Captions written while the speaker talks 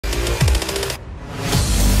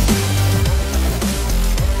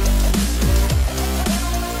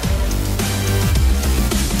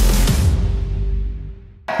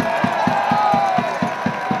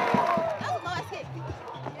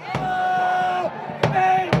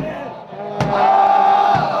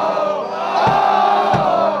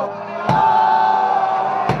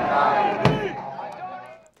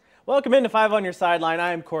Welcome into 5 on Your Sideline.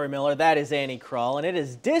 I am Corey Miller. That is Annie Krull, and it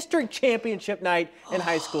is district championship night in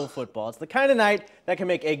high school football. It's the kind of night that can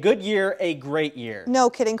make a good year a great year. No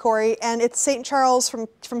kidding, Corey. And it's St. Charles,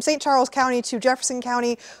 from St. Charles County to Jefferson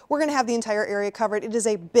County. We're going to have the entire area covered. It is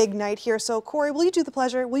a big night here. So, Corey, will you do the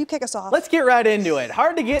pleasure? Will you kick us off? Let's get right into it.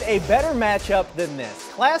 Hard to get a better matchup than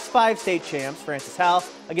this. Class 5 state champs, Francis Howell,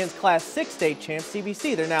 against Class 6 state champs,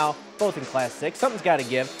 CBC. They're now both in Class 6. Something's got to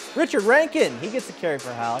give. Richard Rankin, he gets the carry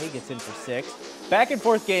for Howell. He gets in for 6. Back and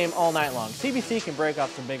forth game all night long. CBC can break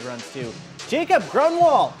off some big runs too. Jacob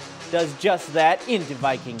Grunwald does just that into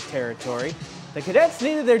Viking territory. The Cadets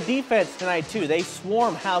needed their defense tonight too. They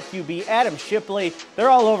swarm Howell QB Adam Shipley. They're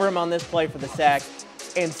all over him on this play for the sack.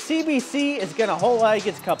 And CBC is going to hold, well, he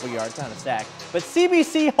gets a couple yards, not a sack. But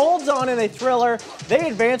CBC holds on in a thriller. They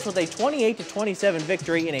advance with a 28-27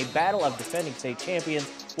 victory in a battle of defending state champions.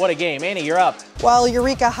 What a game. Annie, you're up. Well,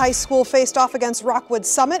 Eureka High School faced off against Rockwood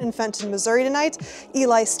Summit in Fenton, Missouri tonight.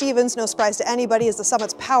 Eli Stevens, no surprise to anybody, is the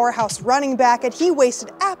Summit's powerhouse running back, and he wasted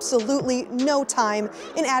absolutely no time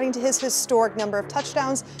in adding to his historic number of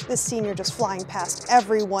touchdowns. This senior just flying past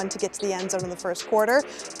everyone to get to the end zone in the first quarter.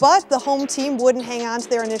 But the home team wouldn't hang on to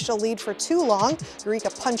their initial lead for too long. Eureka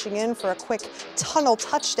punching in for a quick tunnel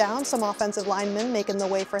touchdown. Some offensive linemen making the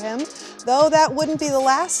way for him. Though that wouldn't be the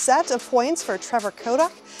last set of points for Trevor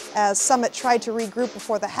Kodak, as Summit tried to regroup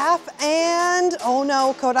before the half, and oh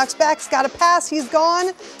no, Kodak's back's got a pass, he's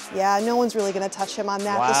gone. Yeah, no one's really gonna touch him on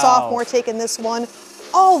that. Wow. The sophomore taking this one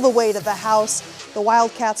all the way to the house. The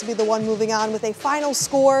Wildcats will be the one moving on with a final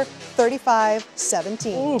score,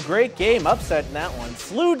 35-17. Ooh, great game, upset in that one.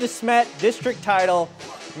 SLU DeSmet, district title.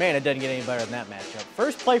 Man, it doesn't get any better than that matchup.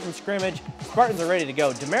 First play from scrimmage, Spartans are ready to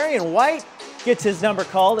go. Demarion White gets his number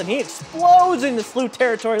called, and he explodes into SLU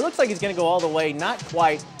territory. Looks like he's going to go all the way. Not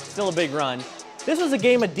quite. Still a big run. This was a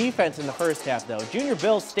game of defense in the first half, though. Junior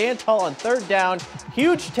Bills stand tall on third down.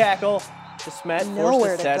 Huge tackle. DeSmet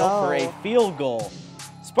forced to settle for a field goal.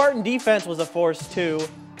 Spartan defense was a force, too.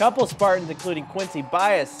 Couple Spartans, including Quincy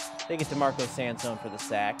Bias, they get to Marco Sansone for the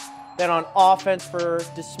sack. Then on offense for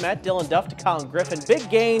DeSmet, Dylan Duff to Colin Griffin. Big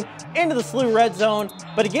gain into the SLU red zone.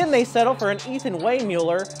 But again, they settle for an Ethan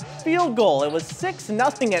Waymuller field goal. It was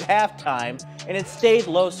 6-0 at halftime, and it stayed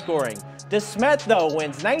low scoring. DeSmet, though,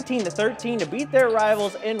 wins 19-13 to beat their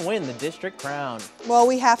rivals and win the district crown. Well,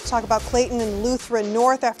 we have to talk about Clayton and Lutheran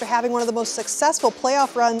North. After having one of the most successful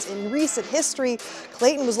playoff runs in recent history,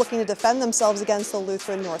 Clayton was looking to defend themselves against the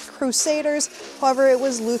Lutheran North Crusaders. However, it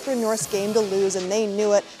was Lutheran North's game to lose, and they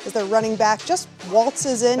knew it, as their running back just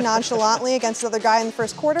waltzes in nonchalantly against another guy in the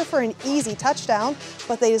first quarter for an easy touchdown.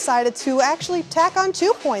 But they decided to actually tack on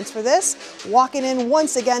 2 points for this, walking in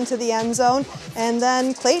once again to the end zone. And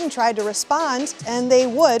then Clayton tried to respond, and they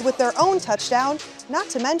would with their own touchdown. Not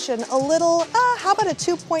to mention a little, how about a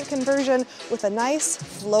 2-point conversion with a nice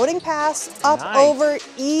floating pass up over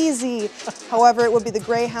easy. However, it would be the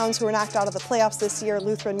Greyhounds who were knocked out of the playoffs this year.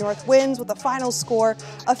 Lutheran North wins with a final score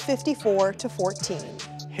of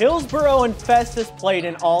 54-14. Hillsboro and Festus played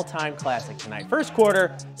an all-time classic tonight. First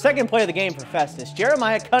quarter, second play of the game for Festus.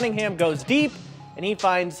 Jeremiah Cunningham goes deep, and he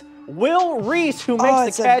finds Will Reese, who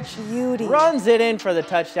makes the catch, runs it in for the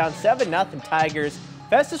touchdown. 7-0 Tigers.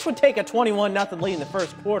 Festus would take a 21-0 lead in the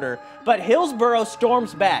first quarter, but Hillsboro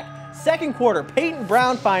storms back. Second quarter, Peyton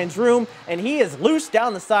Brown finds room, and he is loose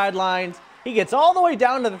down the sidelines. He gets all the way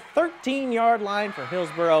down to the 13-yard line for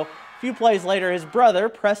Hillsboro. A few plays later, his brother,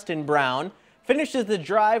 Preston Brown, finishes the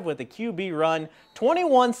drive with a QB run.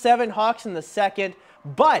 21-7 Hawks in the second,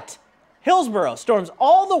 but Hillsboro storms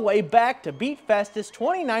all the way back to beat Festus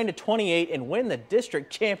 29-28 and win the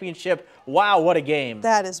district championship. Wow, what a game.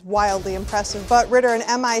 That is wildly impressive. But Ritter and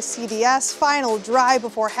MICDS final drive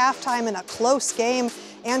before halftime in a close game.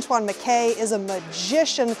 Antoine McKay is a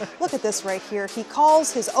magician. Look at this right here. He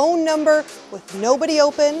calls his own number with nobody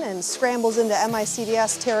open and scrambles into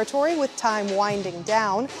MICDS territory with time winding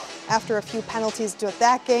down. After a few penalties to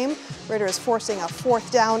that game, Ritter is forcing a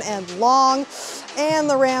 4th down and long, and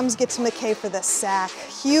the Rams get to McKay for the sack.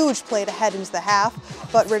 Huge play to head into the half,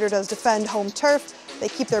 but Ritter does defend home turf. They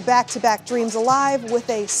keep their back-to-back dreams alive with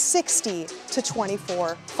a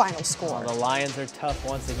 60-24 final score. Well, the Lions are tough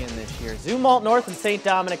once again this year. Zumwalt North and St.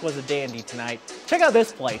 Dominic was a dandy tonight. Check out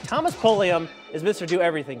this play. Thomas Polium is Mr. Do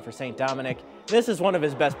Everything for St. Dominic. This is one of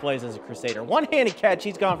his best plays as a Crusader. One-handed catch,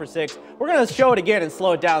 he's gone for 6. We're going to show it again and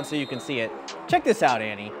slow it down so you can see it. Check this out,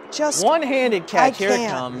 Annie. Just one-handed catch. Here it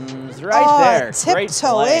comes right there. Great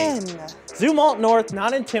play. In. Zumwalt North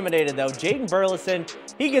not intimidated though. Jaden Burleson,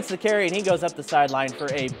 he gets the carry and he goes up the sideline for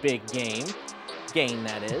a big game. gain,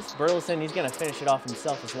 that is. Burleson, he's going to finish it off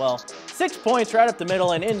himself as well. 6 points right up the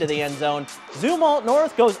middle and into the end zone. Zumwalt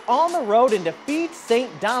North goes on the road and defeats St.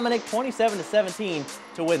 Dominic 27-17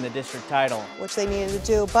 to win the district title. Which they needed to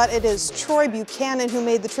do, but it is Troy Buchanan who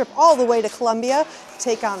made the trip all the way to Columbia to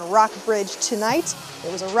take on Rockbridge tonight.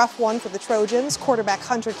 It was a rough one for the Trojans. Quarterback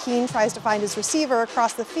Hunter Keene tries to find his receiver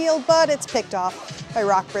across the field, but it's picked off by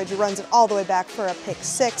Rockbridge, who runs it all the way back for a pick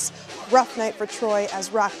six. Rough night for Troy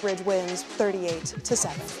as Rockbridge wins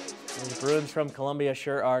 38-7. Those Bruins from Columbia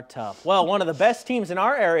sure are tough. Well, one of the best teams in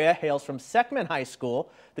our area hails from Seckman High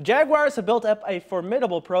School. The Jaguars have built up a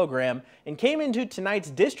formidable program and came into tonight's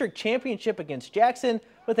district championship against Jackson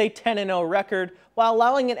with a 10-0 record while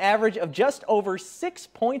allowing an average of just over 6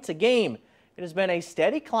 points a game. It has been a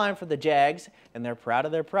steady climb for the Jags, and they're proud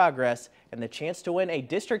of their progress and the chance to win a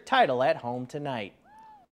district title at home tonight.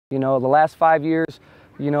 You know, the last 5 years,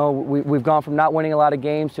 you know, we've gone from not winning a lot of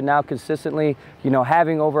games to now consistently, you know,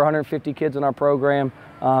 having over 150 kids in our program,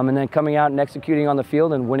 and then coming out and executing on the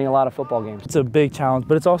field and winning a lot of football games. It's a big challenge,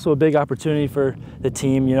 but it's also a big opportunity for the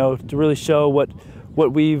team, you know, to really show what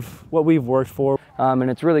we've worked for.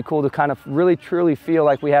 And it's really cool to kind of really truly feel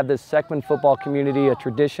like we have this Seckman football community, a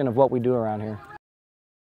tradition of what we do around here.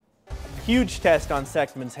 Huge test on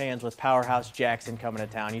Seckman's hands with powerhouse Jackson coming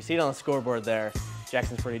to town. You see it on the scoreboard there.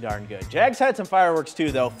 Jackson's pretty darn good. Jags had some fireworks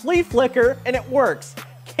too, though. Flea flicker, and it works.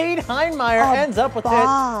 Cade Heinmeyer ends up with it.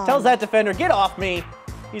 Tells that defender, get off me.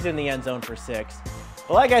 He's in the end zone for 6.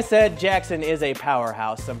 But like I said, Jackson is a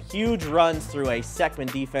powerhouse. Some huge runs through a Seckman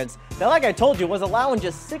defense that, like I told you, was allowing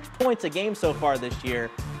just 6 points a game so far this year.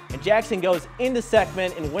 And Jackson goes into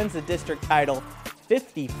Seckman and wins the district title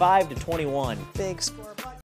 55-21. Big score.